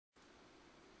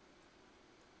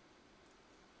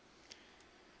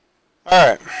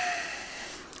Alright,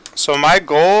 so my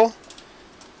goal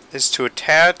is to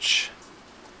attach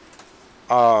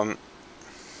a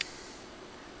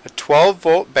 12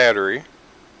 volt battery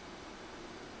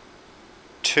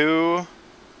to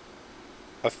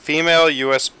a female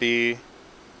USB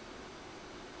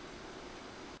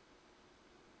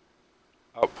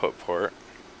output port.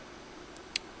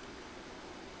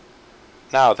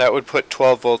 Now that would put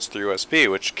 12 volts through USB,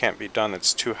 which can't be done,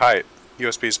 it's too high.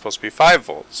 USB is supposed to be 5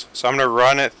 volts. So I'm going to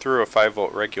run it through a 5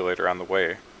 volt regulator on the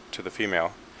way to the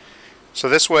female. So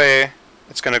this way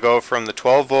it's going to go from the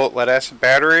 12 volt lead acid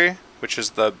battery, which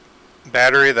is the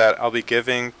battery that I'll be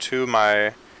giving to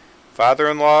my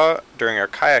father-in-law during our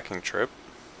kayaking trip.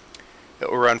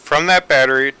 It will run from that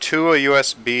battery to a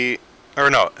USB, or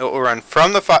no, it will run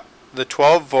from the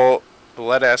 12 volt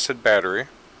lead acid battery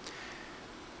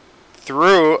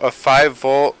through a 5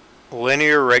 volt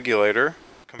linear regulator,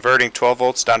 converting 12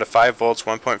 volts down to 5 volts,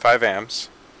 1.5 amps.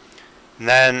 And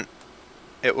then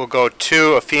it will go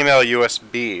to a female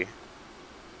USB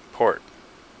port.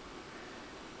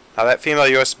 Now that female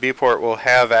USB port will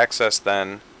have access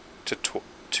then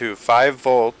to 5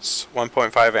 volts,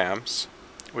 1.5 amps,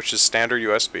 which is standard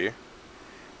USB.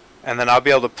 And then I'll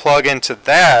be able to plug into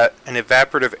that an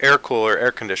evaporative air cooler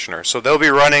air conditioner. So they'll be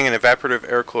running an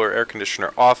evaporative air cooler air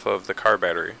conditioner off of the car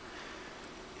battery.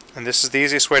 And this is the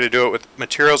easiest way to do it with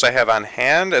materials I have on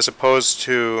hand, as opposed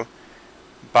to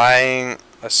buying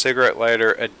a cigarette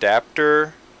lighter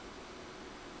adapter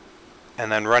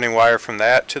and then running wire from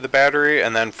that to the battery,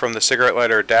 and then from the cigarette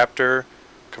lighter adapter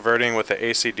converting with the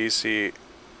AC-DC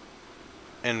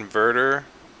inverter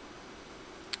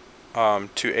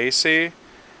to AC, and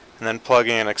then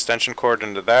plugging an extension cord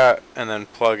into that, and then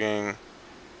plugging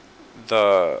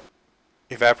the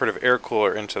evaporative air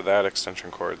cooler into that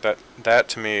extension cord. That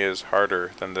to me is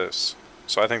harder than this.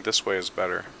 So I think this way is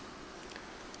better.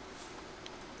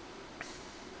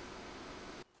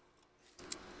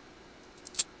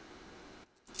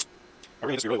 Are we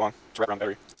going to just be really long to wrap around the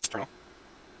battery terminal?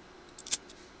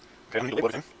 Okay, I don't need to label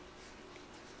everything.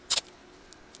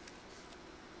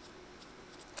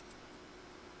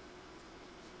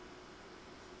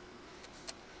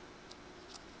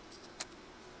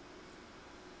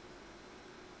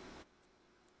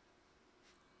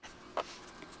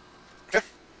 Okay.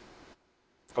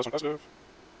 Positive, positive.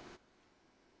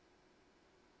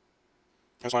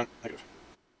 Here's one, negative.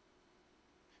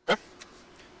 Okay.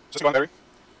 Just go on battery.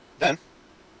 Then,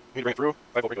 we need to bring it through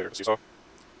 5 volt regulator to see, so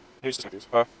here's just these.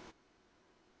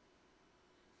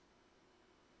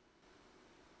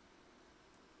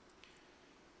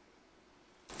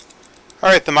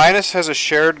 Alright, the minus has a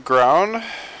shared ground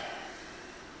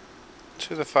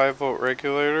to the 5 volt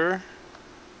regulator.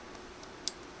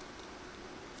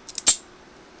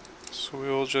 So we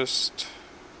will just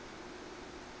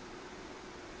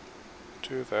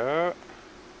do that.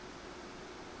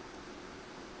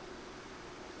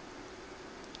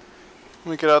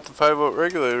 Let me get out the 5 volt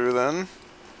regulator then.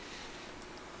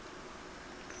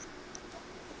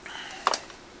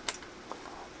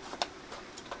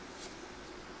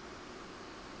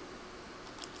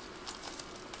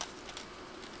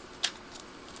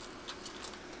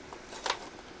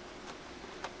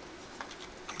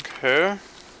 Okay.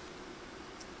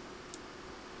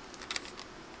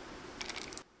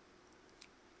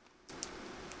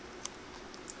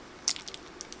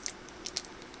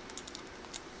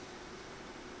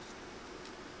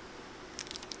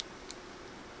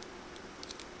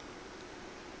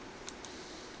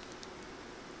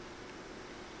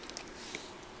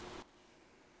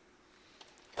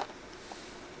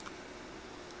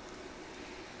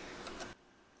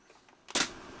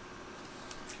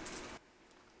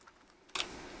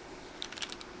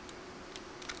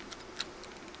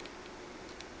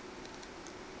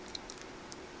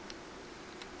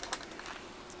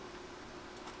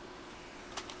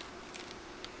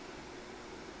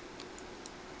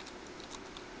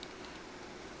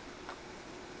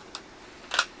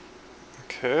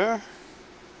 Okay.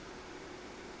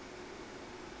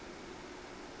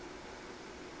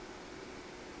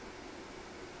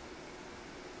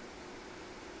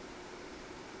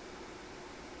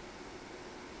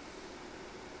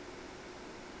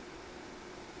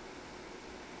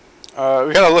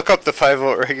 We gotta look up the 5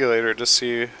 volt regulator to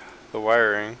see the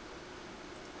wiring.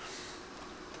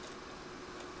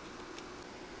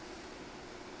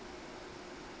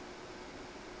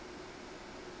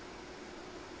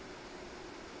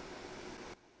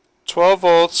 "12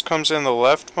 volts comes in the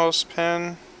leftmost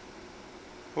pin,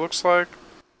 looks like.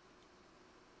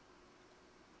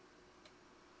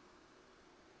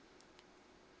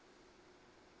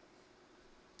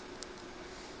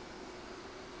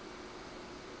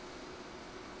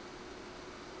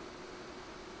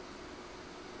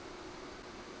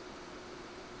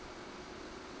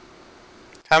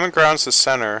 Common ground's the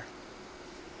center.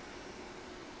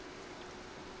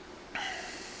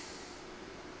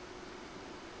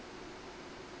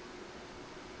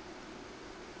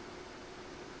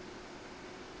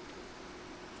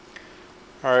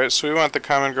 Alright, so we want the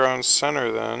common ground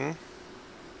center then.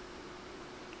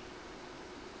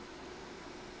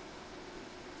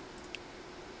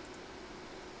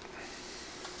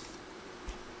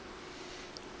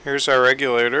 Here's our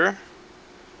regulator.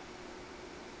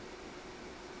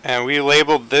 And we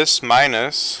labeled this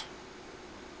minus.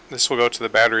 This will go to the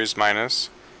battery's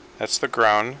minus. That's the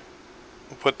ground.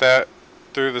 We'll put that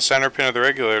through the center pin of the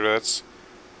regulator. That's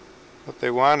what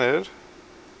they wanted.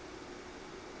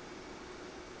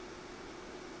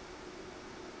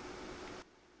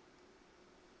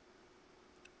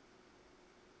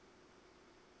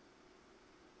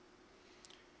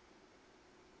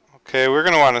 Okay, we're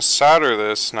going to want to solder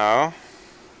this now.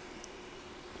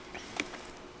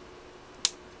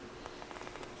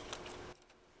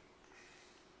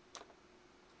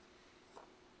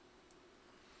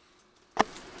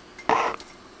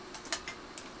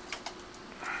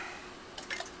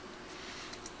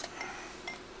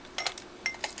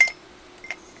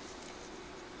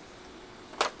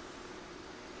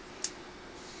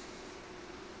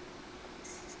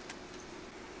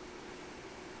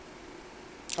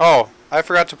 Oh, I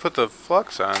forgot to put the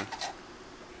flux on.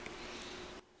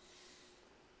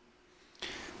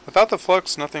 Without the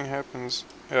flux, nothing happens.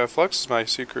 Yeah, flux is my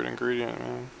secret ingredient,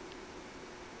 man.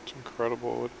 It's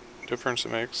incredible what difference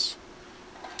it makes.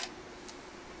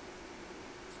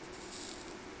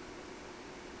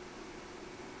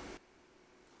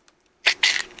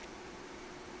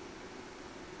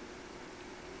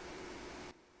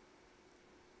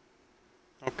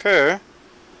 Okay.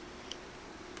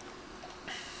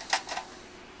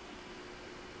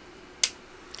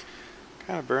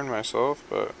 Kind of burned myself,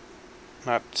 but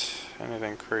not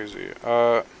anything crazy.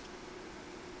 So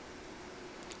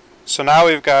now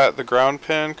we've got the ground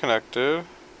pin connected.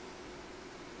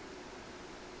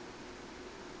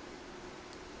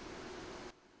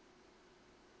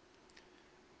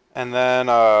 And then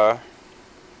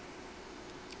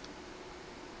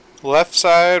left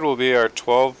side will be our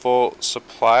 12-volt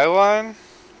supply line,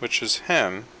 which is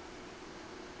him.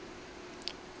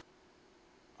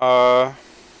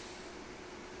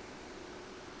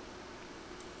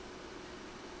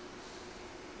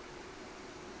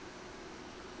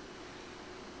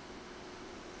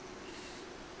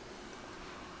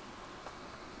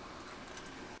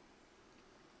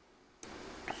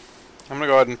 I'm going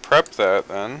to go ahead and prep that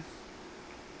then.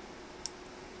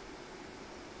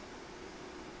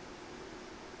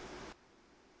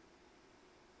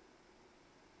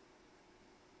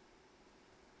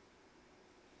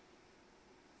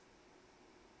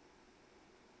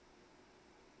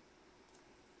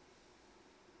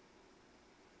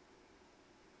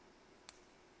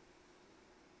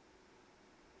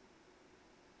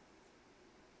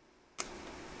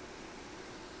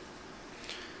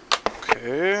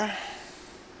 Okay.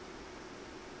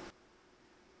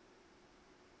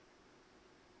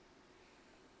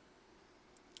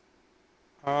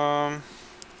 I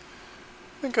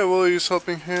think I will use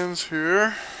helping hands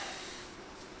here.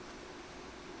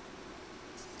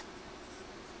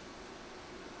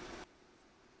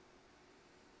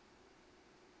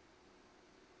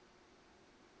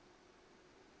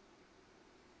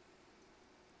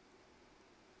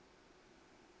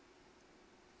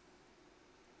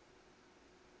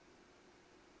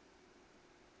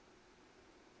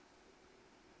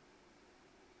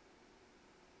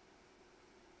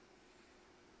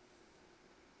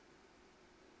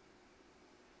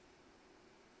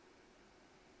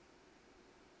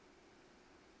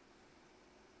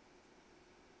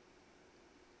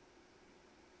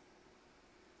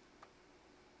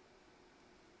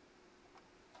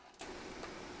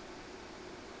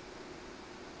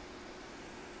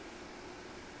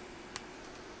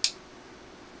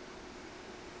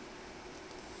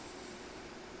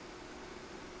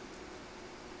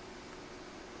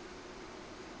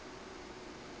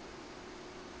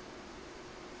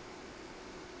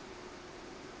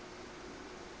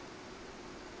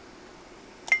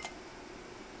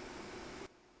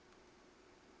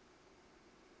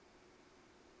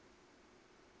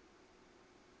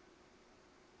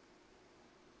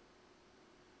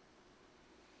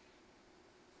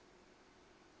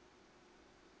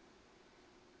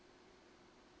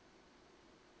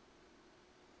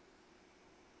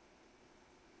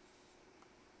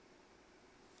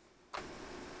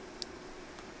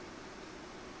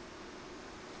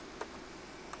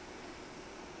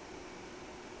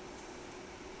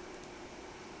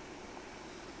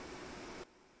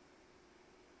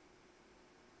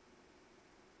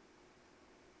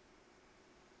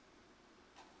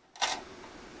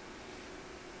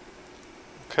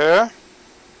 Okay.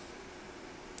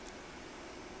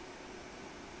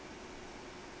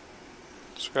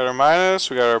 So we got our minus,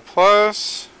 we got our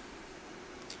plus.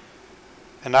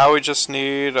 And now we just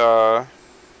need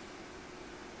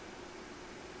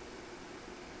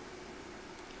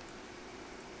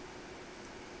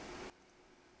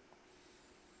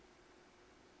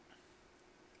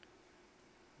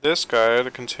this guy to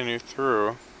continue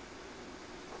through.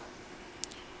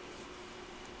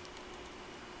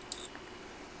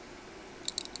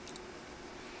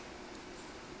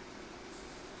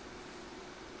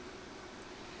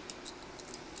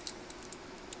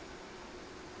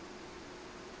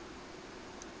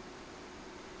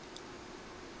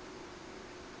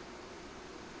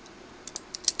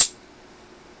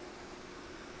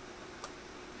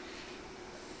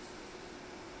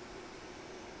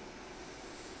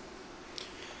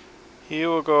 He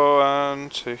will go on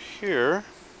to here.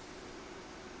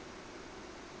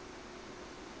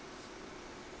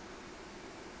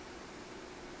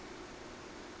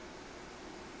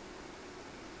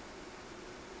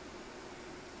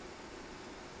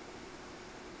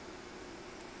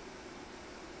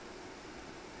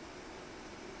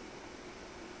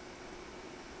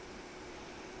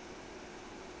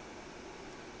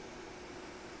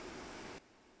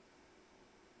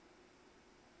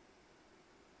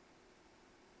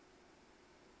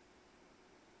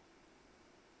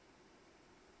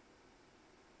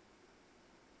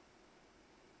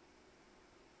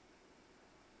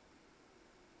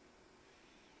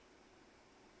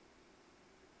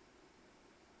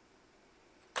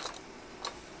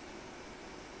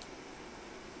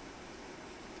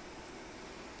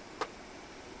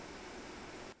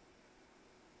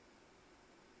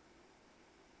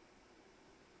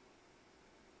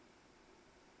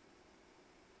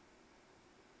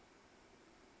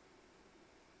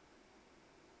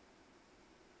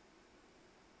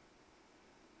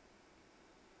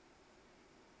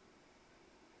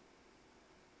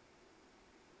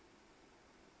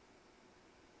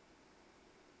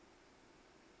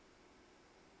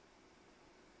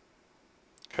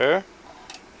 Okay.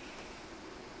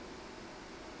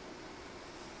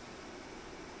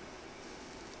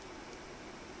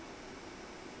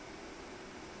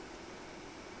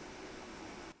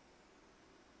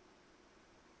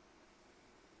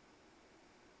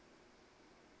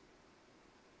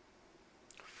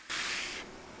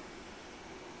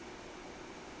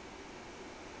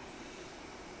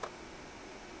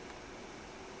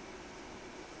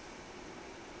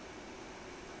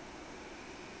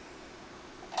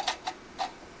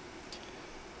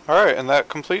 Alright, and that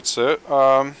completes it.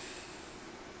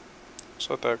 Just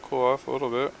let that cool off a little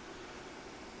bit.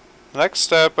 The next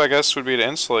step, I guess, would be to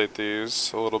insulate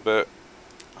these a little bit.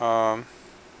 So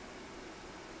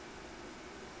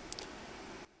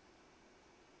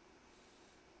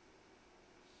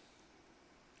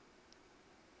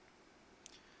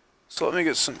let me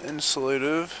get some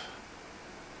insulative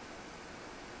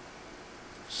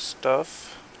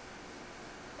stuff.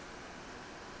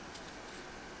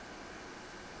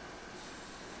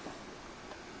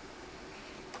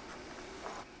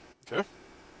 Okay.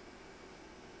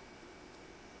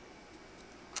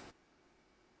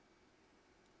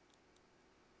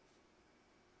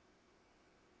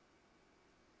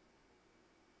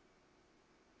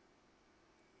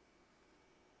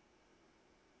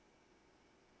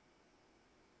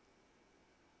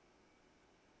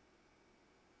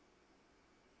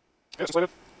 Yeah, insulated.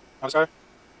 On this guy.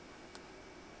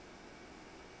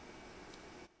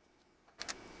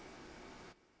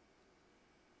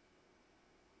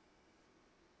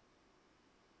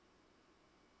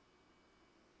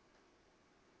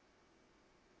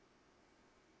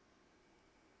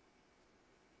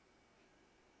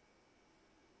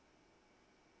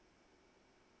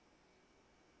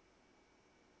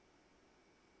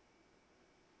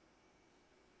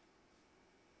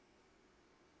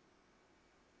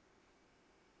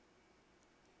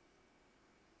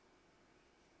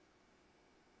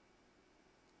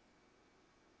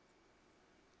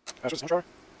 That's just try.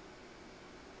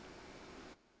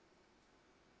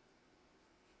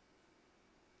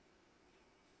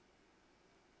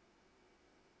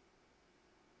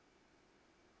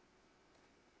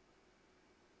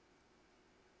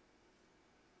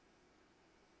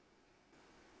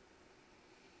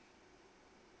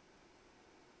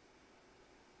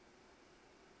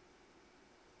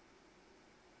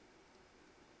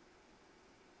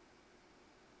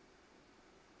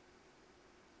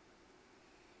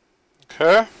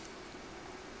 Okay.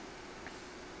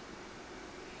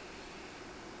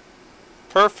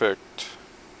 Perfect.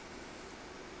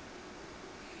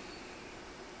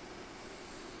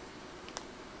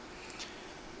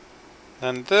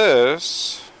 Then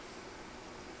this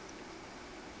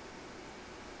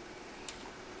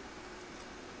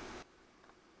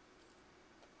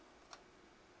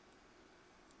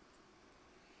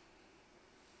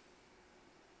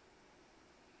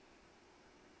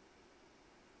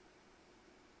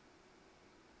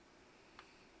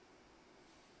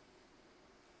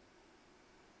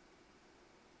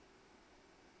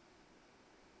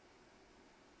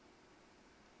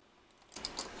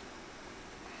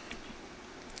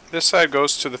side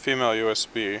goes to the female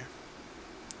USB.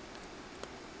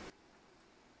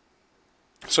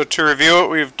 So to review what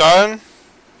we've done,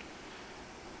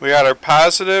 we got our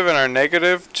positive and our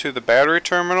negative to the battery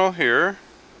terminal here.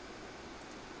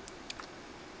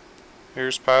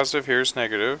 Here's positive, here's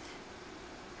negative.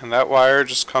 And that wire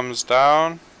just comes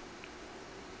down.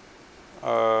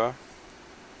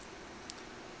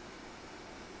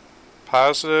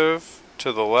 Positive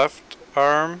to the left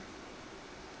arm.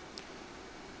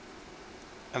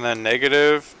 And then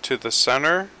negative to the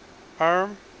center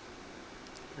arm.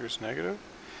 Here's negative.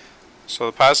 So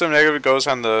the positive and negative goes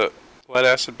on the lead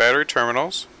acid battery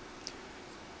terminals.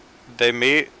 They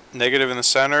meet, negative in the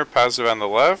center, positive on the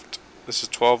left. This is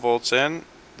 12 volts in.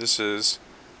 This is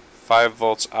 5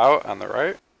 volts out on the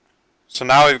right. So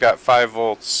now we've got 5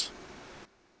 volts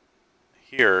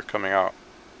here coming out.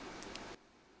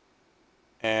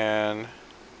 And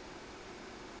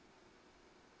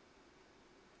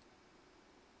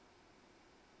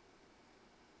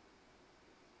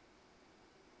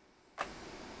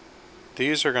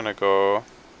these are going to go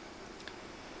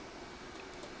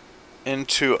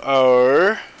into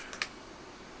our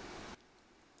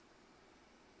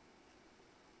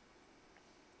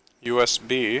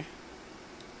USB.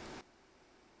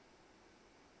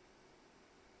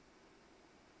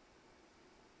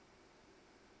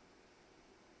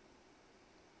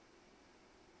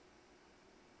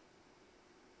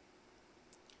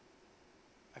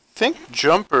 I think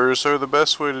jumpers are the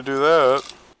best way to do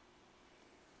that.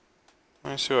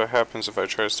 Let me see what happens if I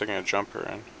try sticking a jumper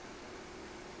in.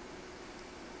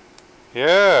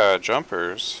 Yeah,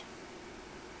 jumpers.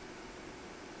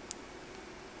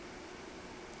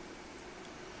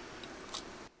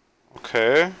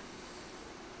 Okay.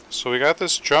 So we got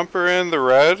this jumper in the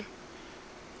red.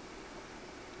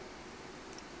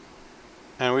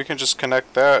 And we can just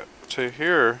connect that to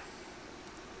here.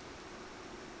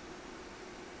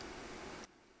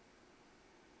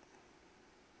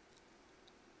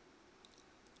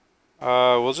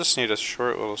 We'll just need a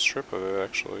short little strip of it,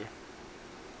 actually.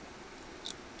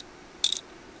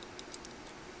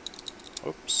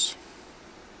 Oops.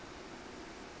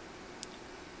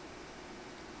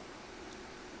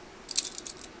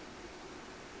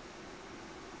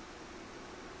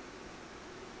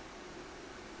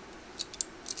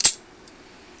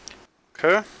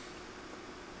 Okay.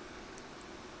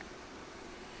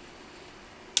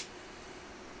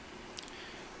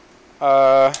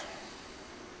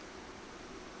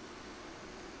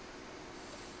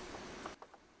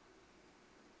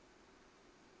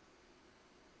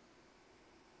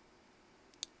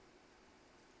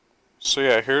 So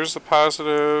yeah, here's the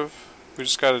positive. We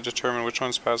just got to determine which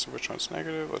one's positive, which one's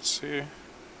negative. Let's see.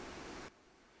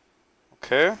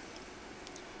 Okay.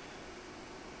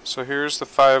 So here's the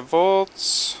 5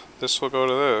 volts. This will go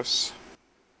to this.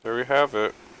 There we have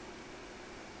it.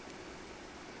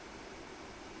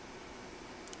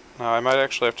 Now I might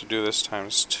actually have to do this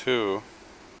times 2.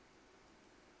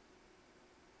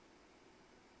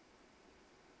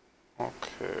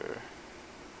 Okay.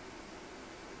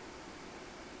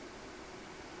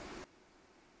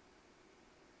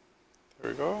 There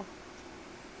we go.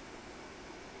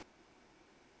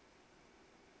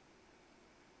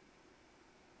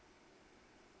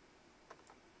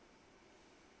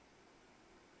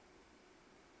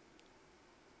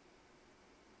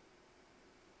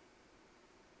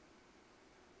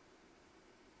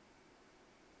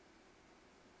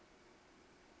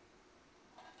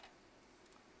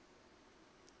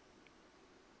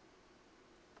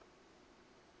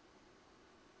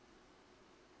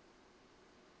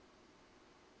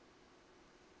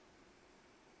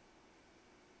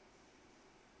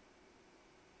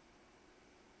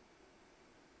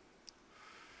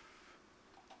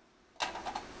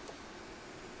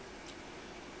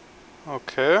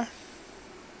 Okay.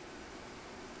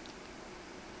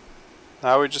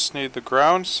 Now we just need the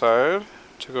ground side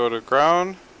to go to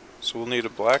ground. So we'll need a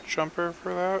black jumper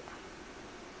for that.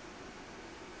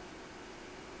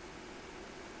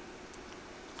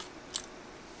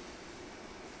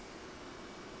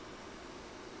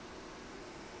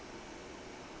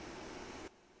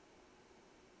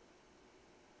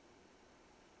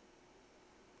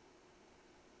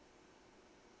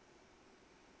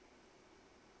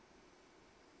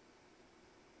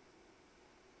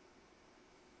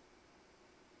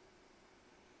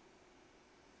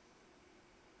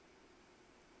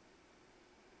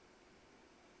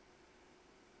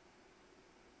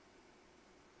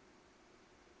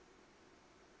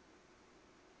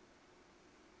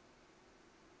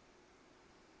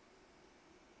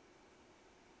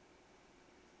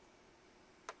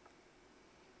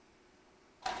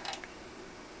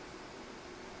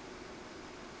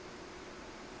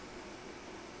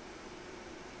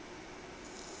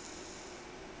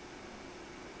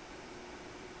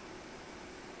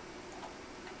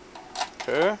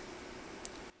 Okay.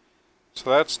 So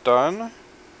that's done.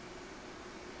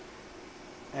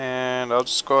 And I'll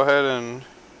just go ahead and,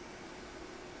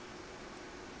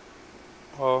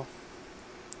 well,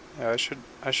 yeah,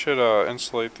 I should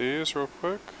insulate these real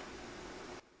quick.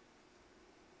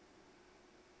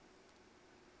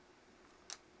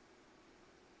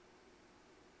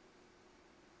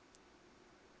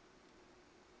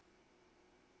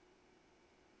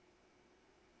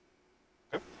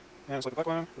 Okay. And insulate the black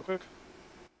line real quick.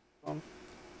 Boom.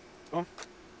 Boom.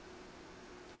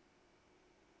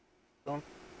 Boom.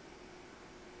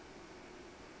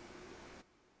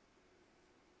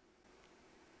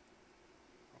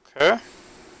 Okay.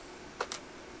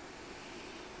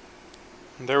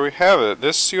 And there we have it.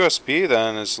 This USB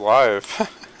then is live.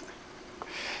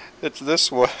 It's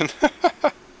this one.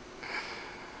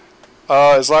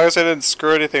 As long as I didn't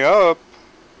screw anything up,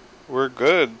 we're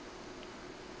good.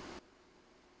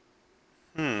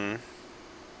 Hmm.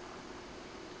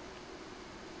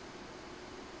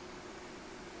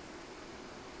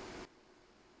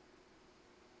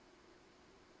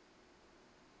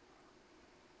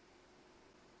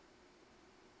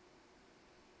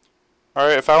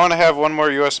 Alright, if I want to have one more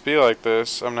USB like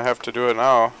this, I'm going to have to do it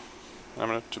now. I'm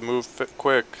going to have to move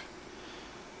quick.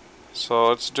 So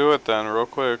let's do it then, real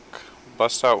quick.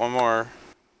 Bust out one more.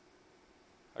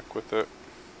 Heck with it.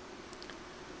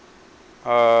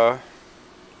 Hot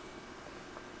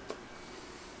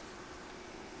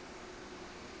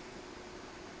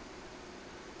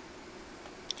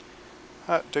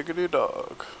diggity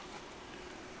dog.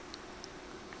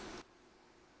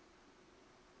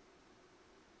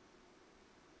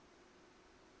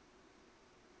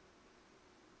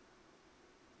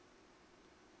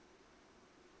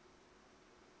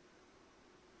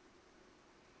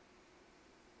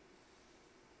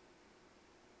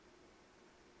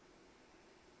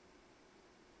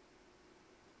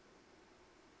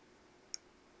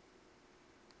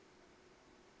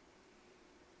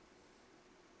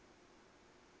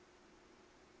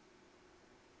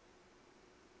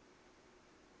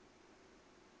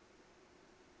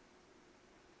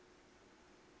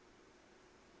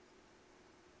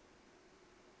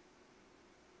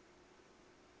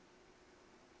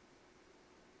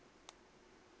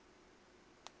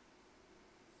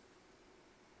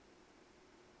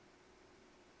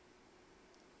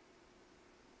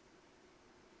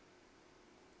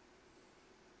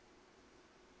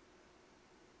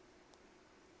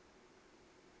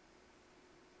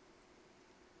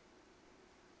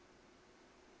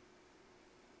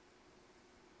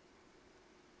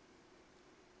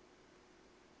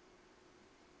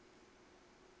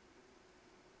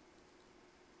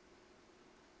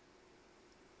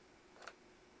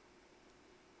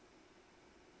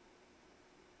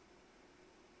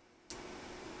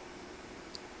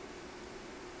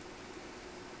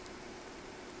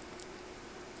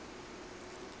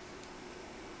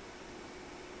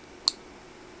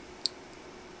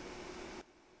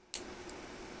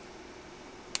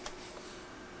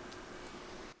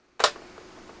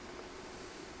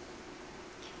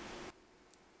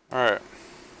 Alright.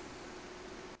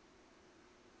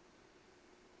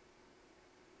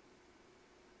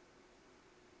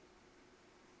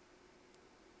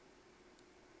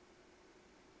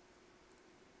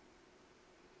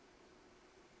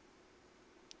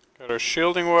 Got our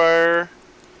shielding wire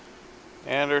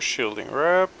and our shielding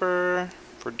wrapper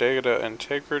for data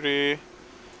integrity,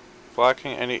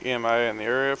 blocking any EMI in the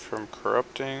area from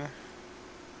corrupting.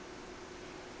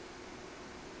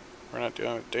 We're not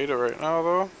dealing with data right now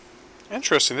though.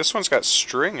 Interesting, this one's got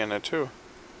string in it too.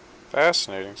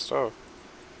 Fascinating stuff.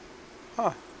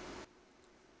 Huh.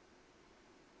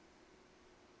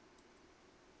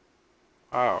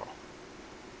 Wow.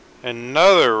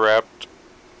 Another wrapped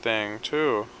thing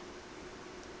too.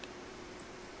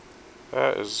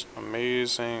 That is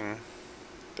amazing.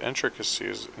 The intricacy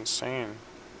is insane.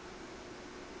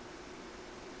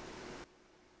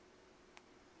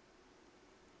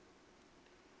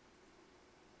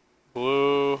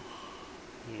 Blue,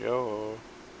 yellow.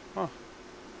 Huh.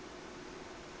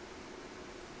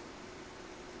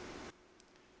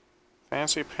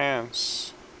 Fancy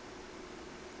pants.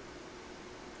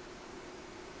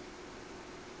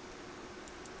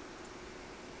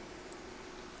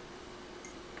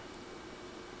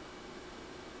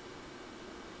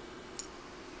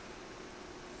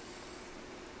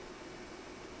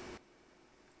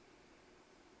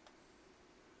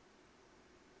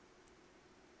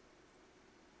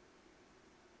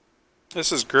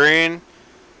 This is green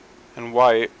and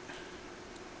white.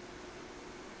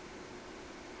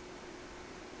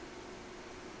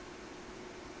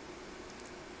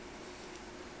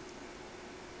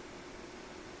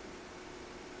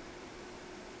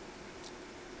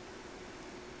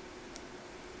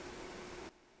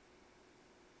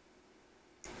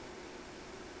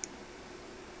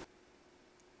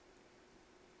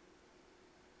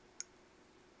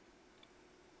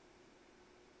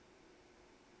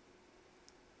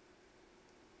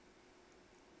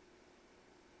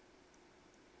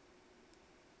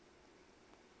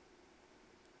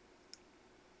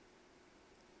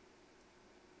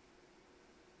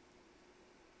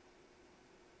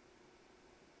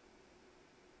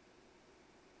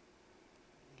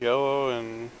 yellow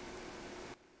and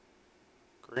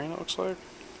green, it looks like.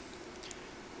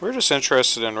 We're just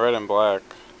interested in red and black.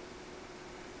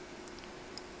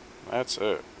 That's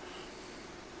it.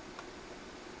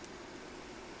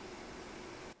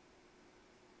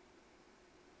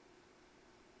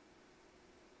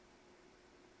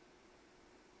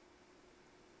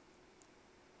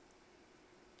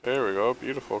 There we go,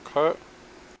 beautiful cut.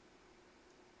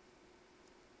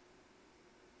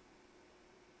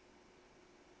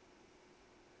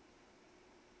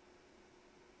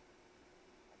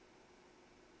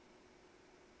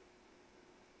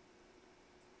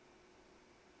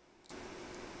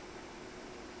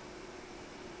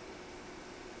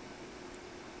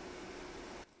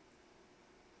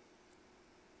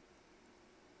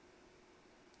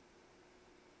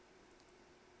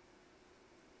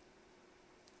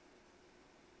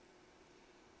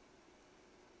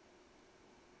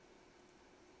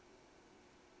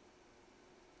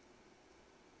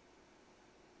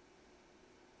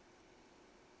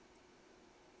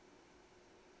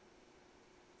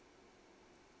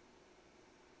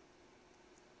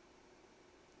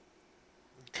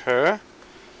 Okay.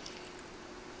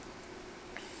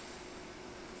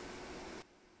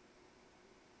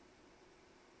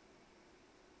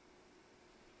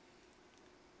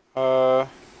 Uh,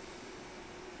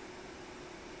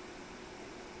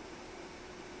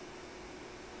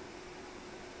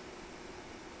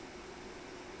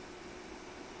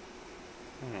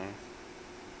 hmm.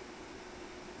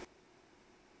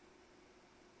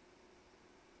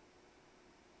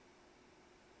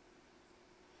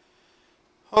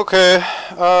 Okay,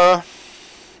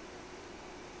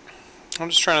 I'm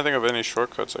just trying to think of any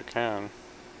shortcuts I can.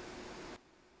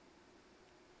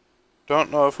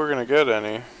 Don't know if we're gonna get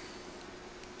any.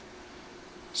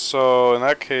 So, in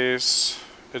that case,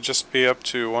 it'd just be up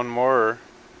to one more.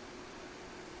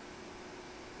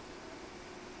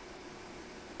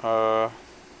 Uh,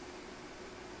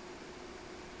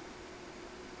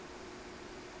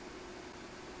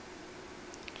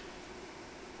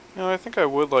 I think I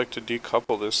would like to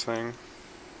decouple this thing.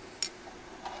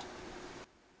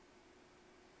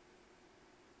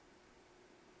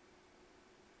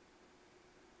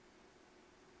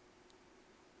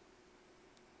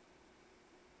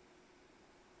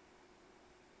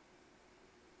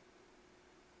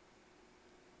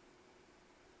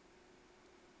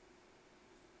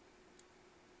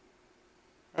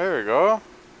 There we go.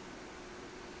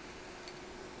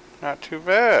 Not too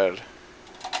bad.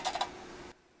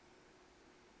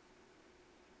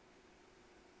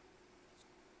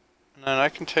 And then I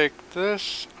can take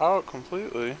this out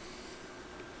completely.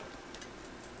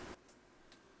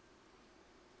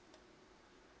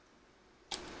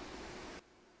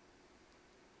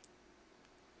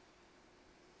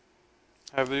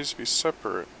 Have these be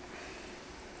separate.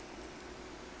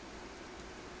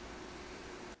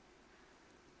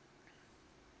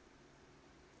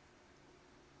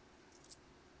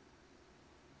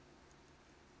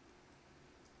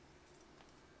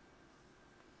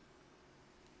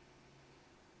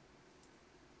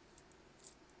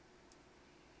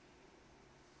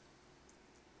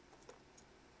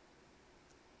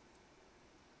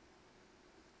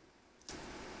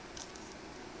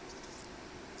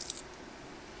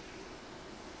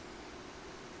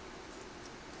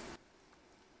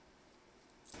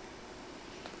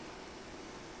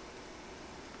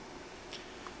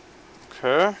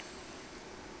 Okay.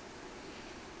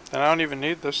 Then I don't even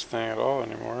need this thing at all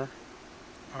anymore.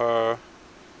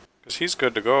 Because he's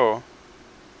good to go.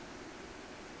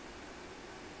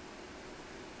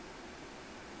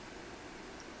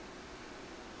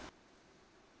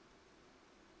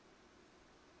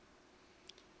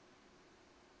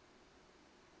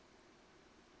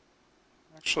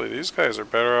 Actually, these guys are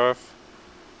better off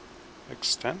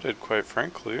extended, quite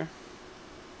frankly.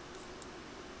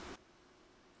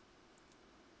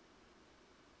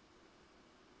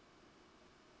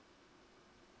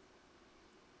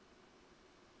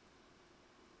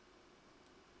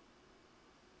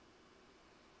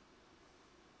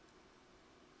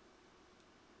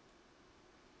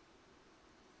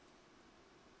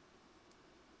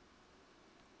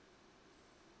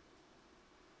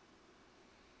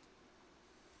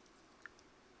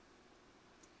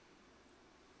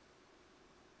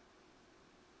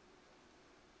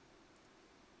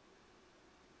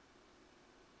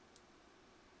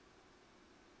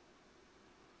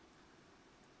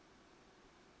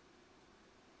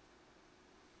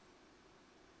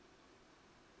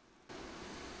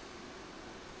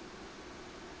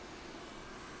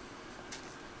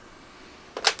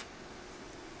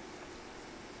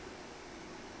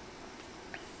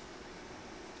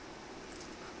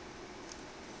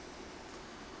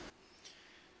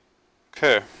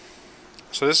 Okay,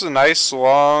 so this is a nice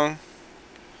long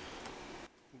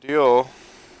deal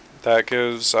that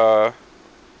gives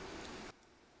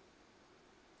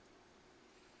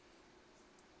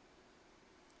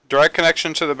direct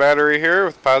connection to the battery here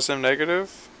with positive and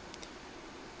negative.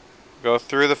 Go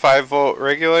through the 5-volt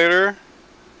regulator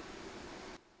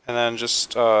and then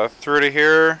just through to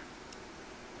here,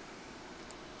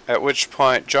 at which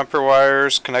point jumper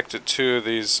wires connected to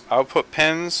these output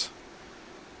pins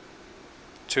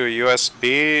to a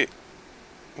USB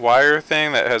wire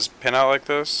thing that has pin out like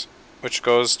this, which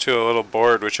goes to a little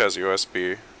board which has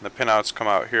USB. The pin outs come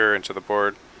out here into the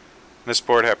board. And this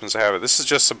board happens to have it. This is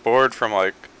just a board from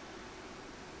like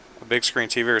a big screen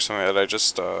TV or something that I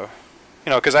just, you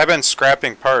know, because I've been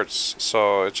scrapping parts,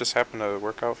 so it just happened to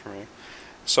work out for me.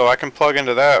 So I can plug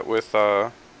into that with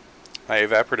my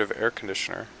evaporative air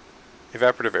conditioner,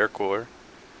 evaporative air cooler.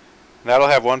 And that'll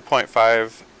have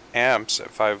 1.5 amps at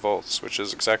 5 volts, which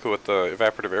is exactly what the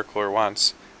evaporative air cooler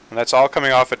wants. And that's all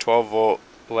coming off a 12-volt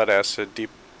lead acid deep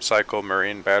cycle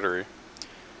marine battery.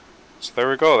 So there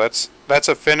we go. That's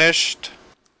a finished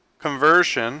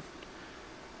conversion.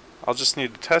 I'll just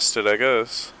need to test it, I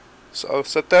guess. So I'll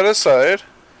set that aside.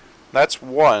 That's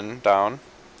one down.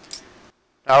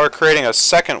 Now we're creating a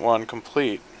second one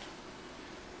complete.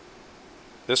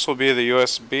 This will be the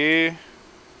USB.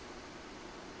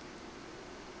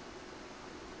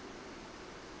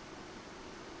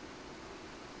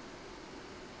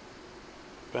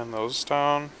 Bend those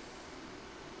down.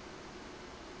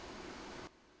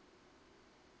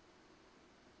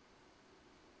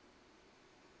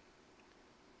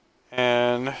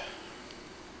 And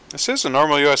this is a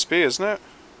normal USB, isn't it?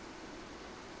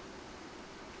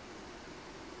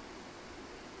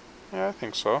 Yeah, I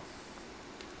think so.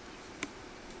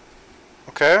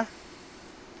 Okay.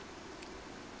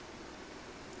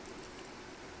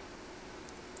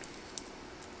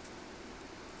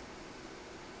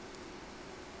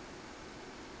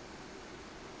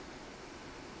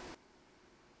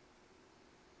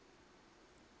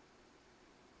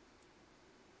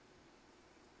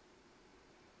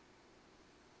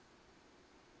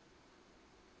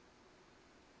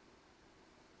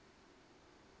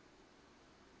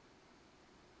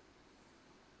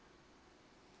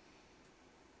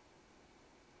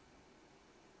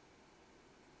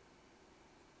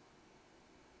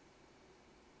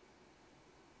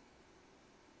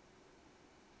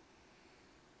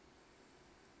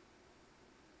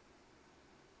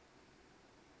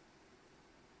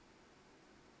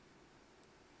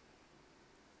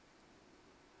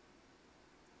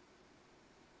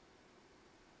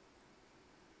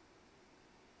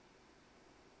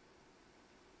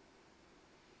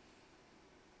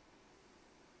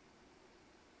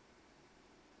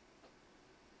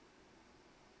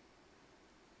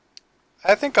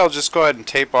 I think I'll just go ahead and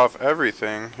tape off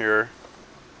everything here.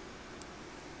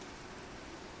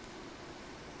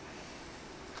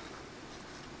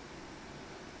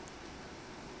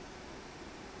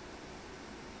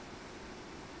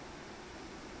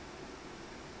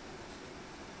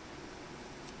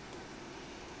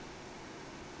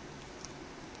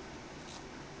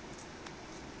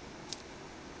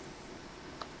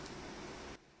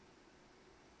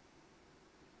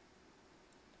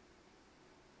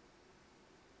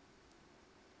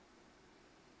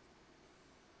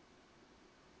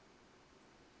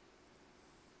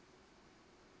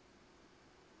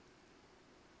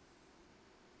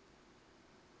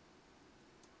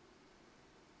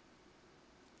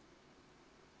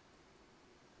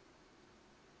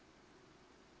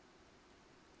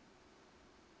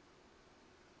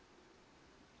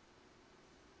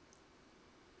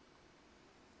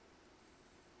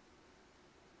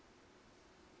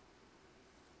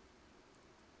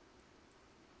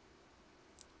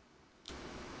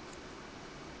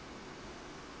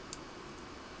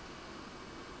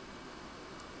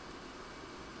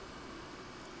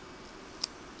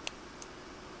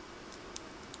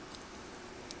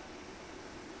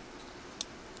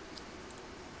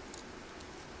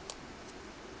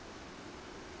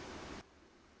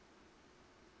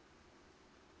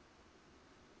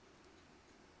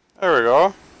 There we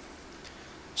go.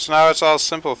 So now it's all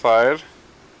simplified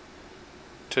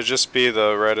to just be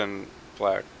the red and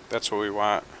black. That's what we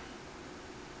want.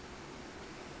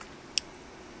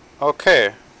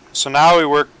 Okay, so now we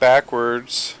work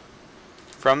backwards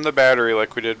from the battery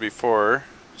like we did before,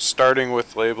 starting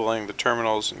with labeling the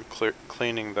terminals and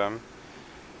cleaning them.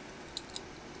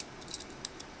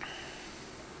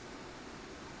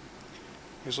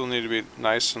 These will need to be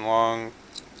nice and long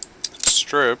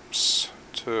strips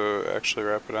to actually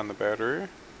wrap it on the battery.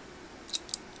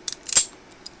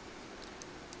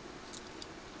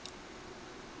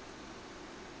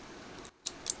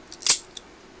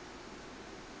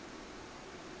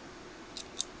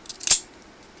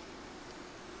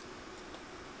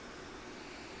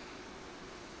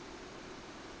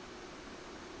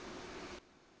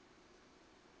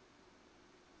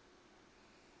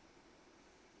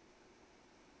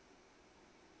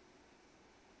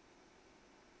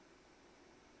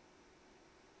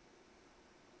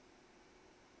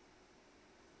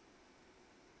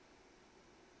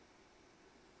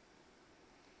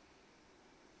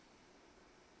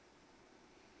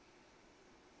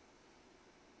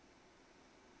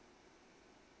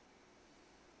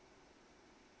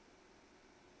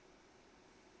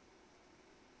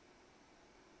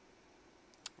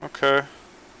 Okay.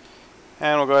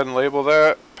 And we'll go ahead and label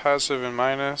that positive and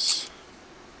minus.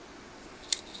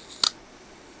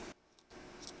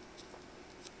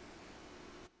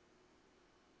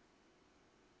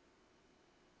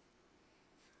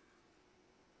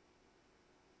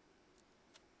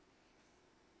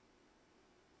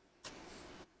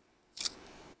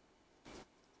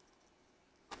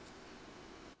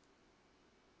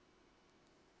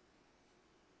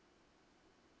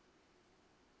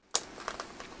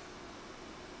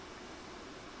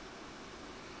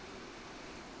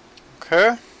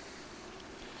 Okay.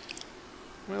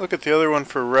 Let me look at the other one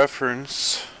for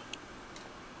reference.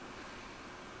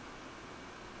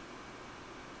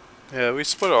 Yeah, we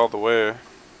split it all the way.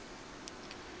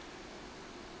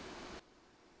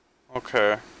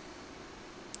 Okay.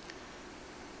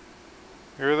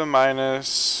 Here are the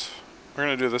minus. We're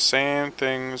going to do the same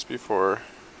thing as before.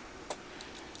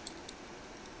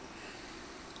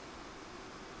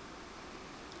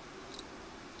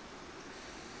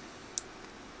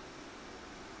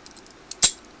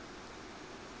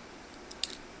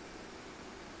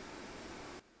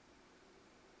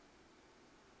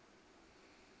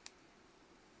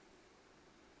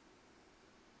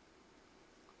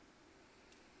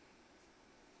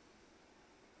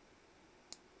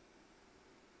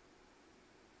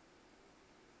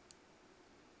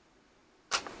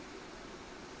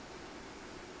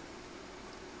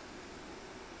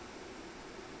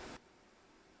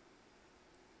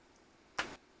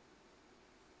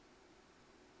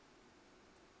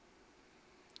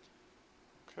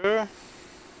 Okay.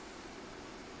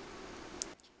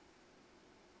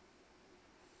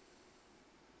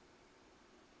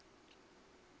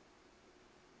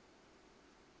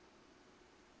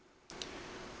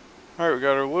 Alright, we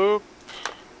got our loop.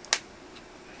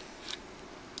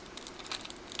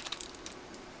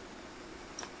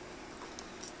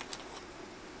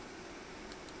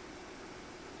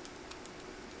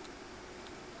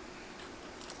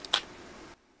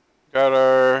 Got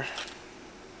our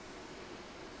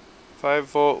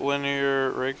 5-volt linear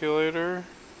regulator.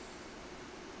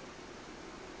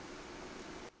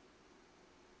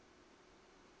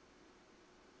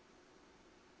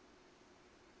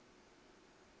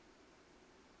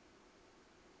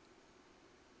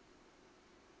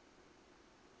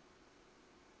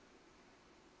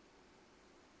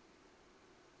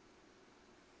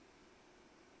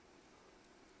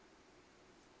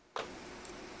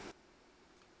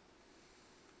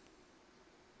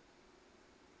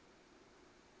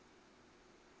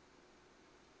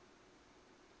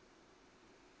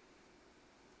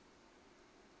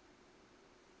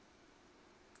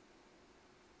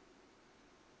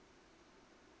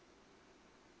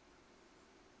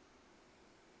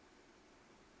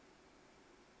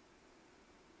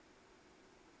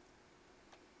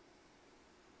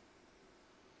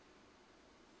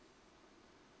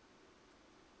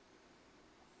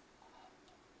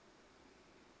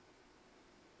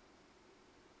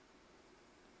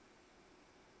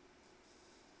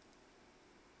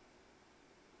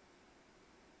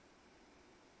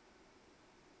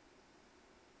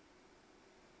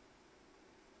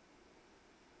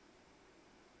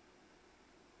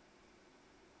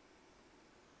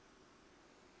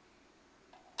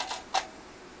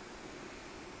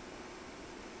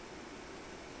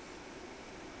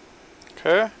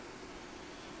 Okay.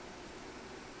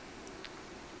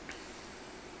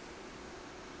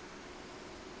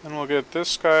 Then we'll get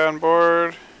this guy on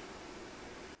board.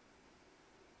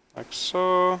 Like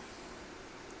so.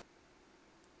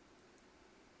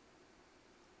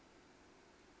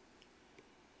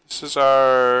 This is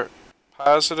our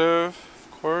positive,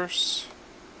 of course.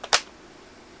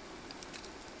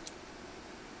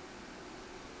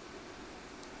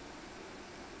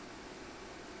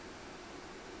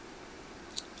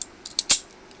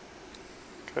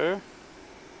 Okay.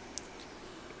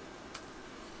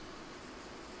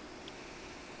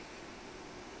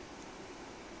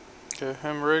 Get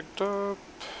him rigged up.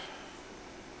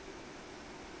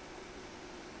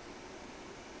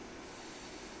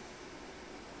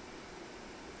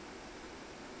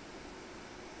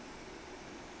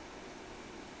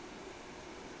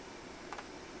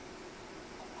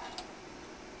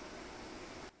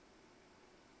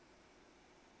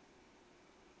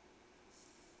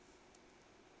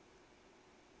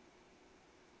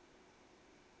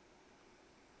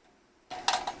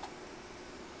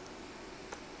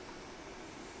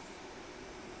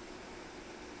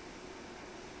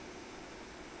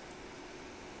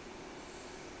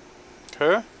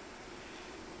 Okay.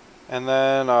 And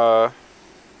then now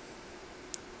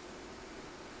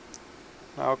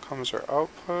comes our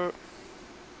output.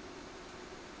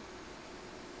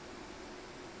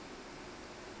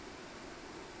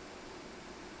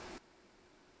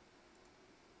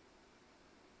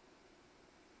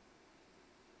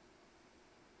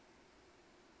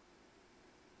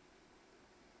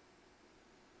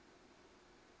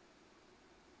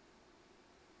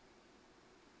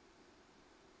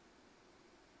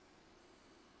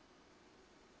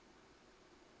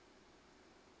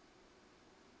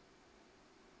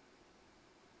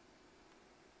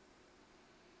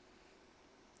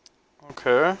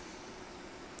 Okay.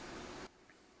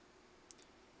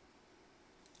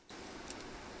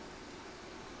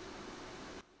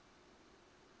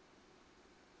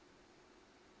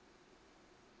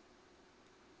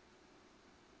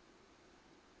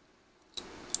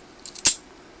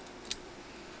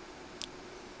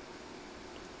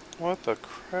 What the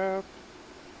crap?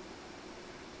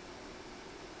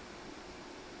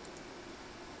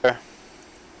 Okay.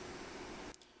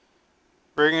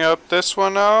 Bringing up this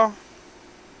one now.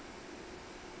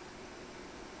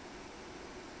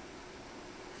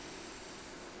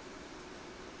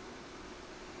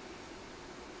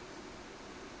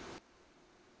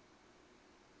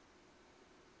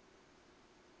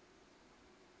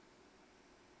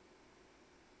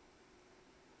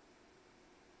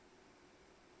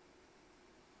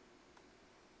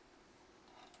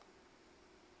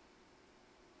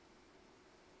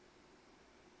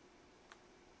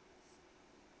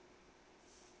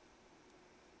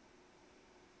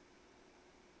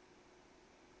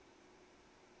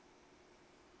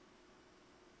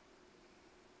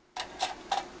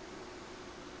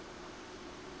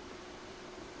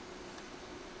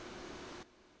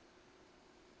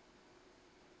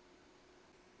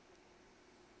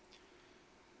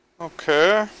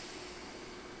 Okay.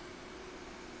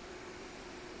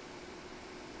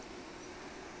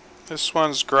 This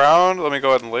one's ground. Let me go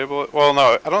ahead and label it. Well,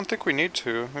 no, I don't think we need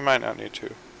to. We might not need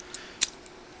to.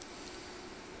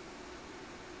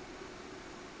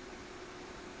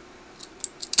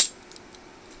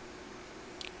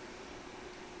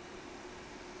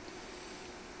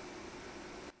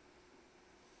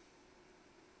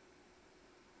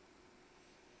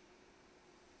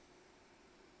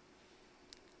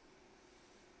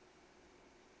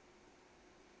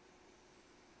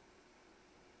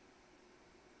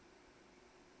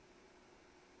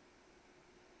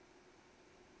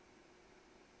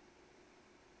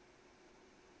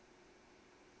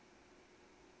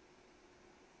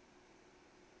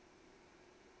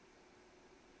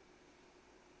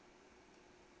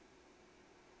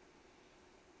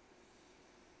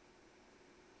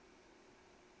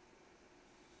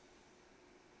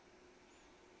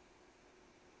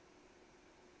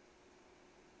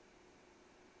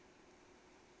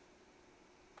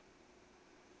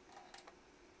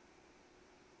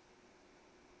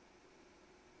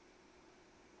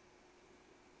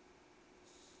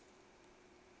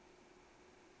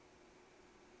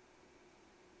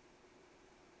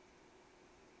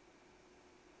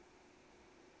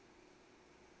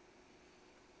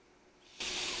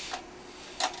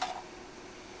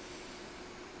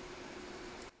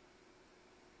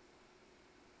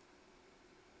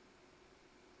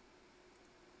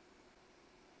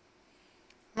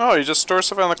 No, you just store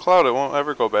stuff on the cloud. It won't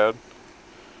ever go bad.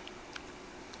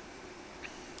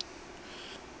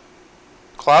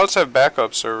 Clouds have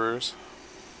backup servers.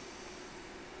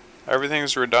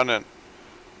 Everything's redundant.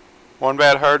 One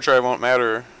bad hard drive won't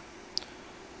matter.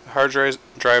 Hard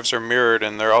drives are mirrored,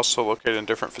 and they're also located in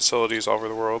different facilities all over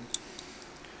the world.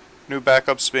 New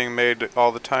backups being made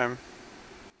all the time.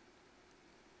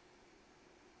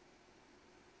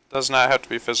 Does not have to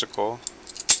be physical.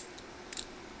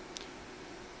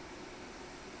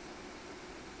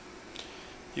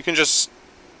 You can just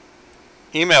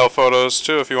email photos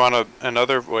too if you want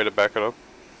another way to back it up.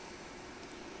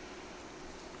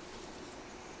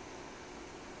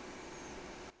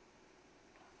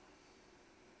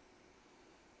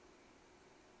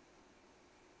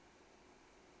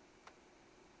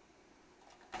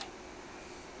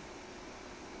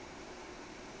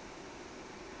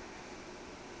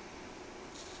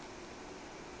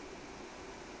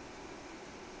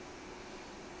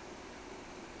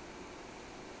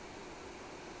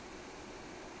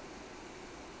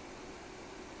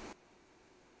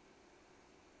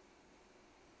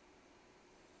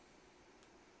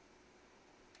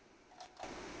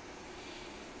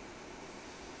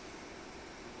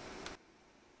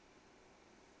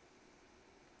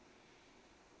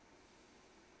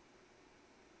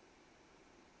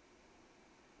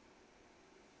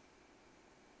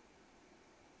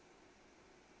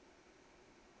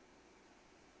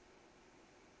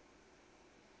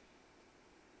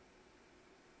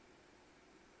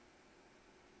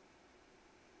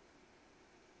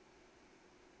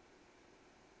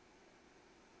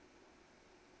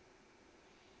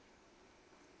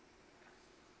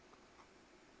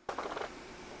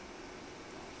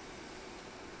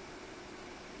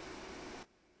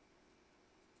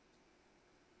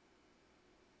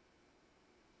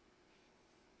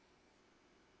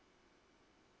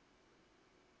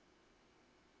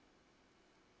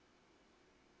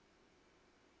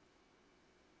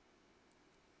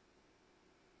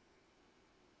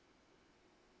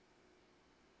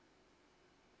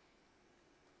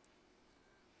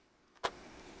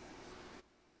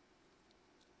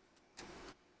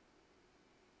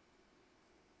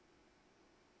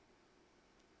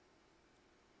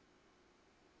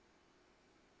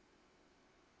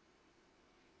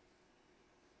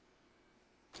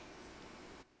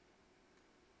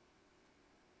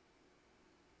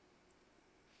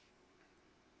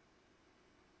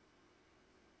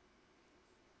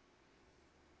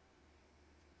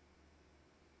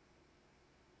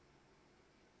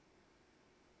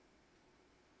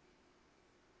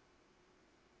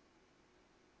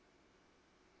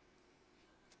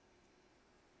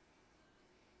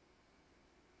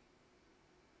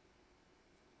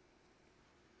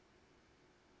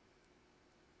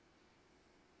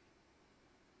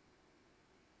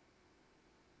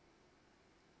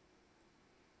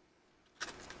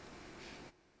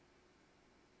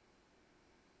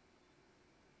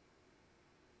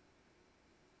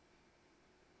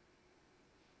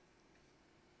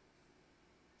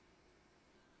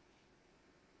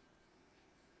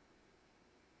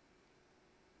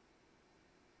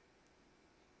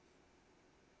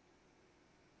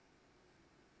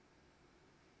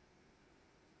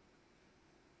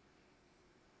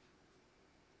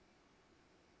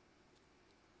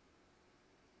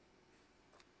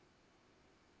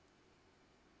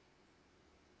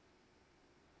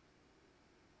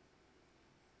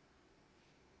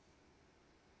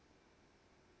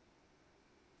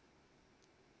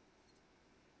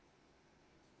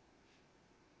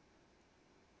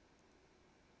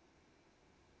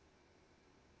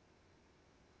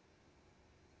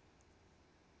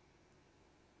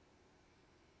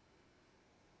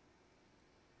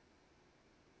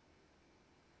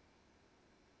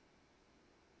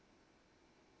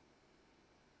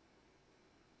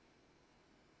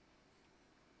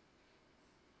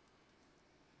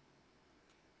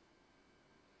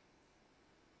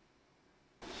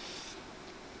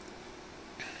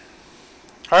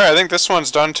 Alright, I think this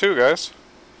one's done too, guys.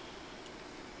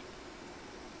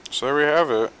 So there we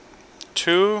have it.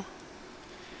 2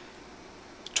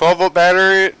 12-volt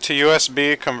battery to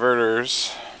USB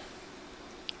converters.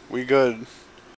 We good.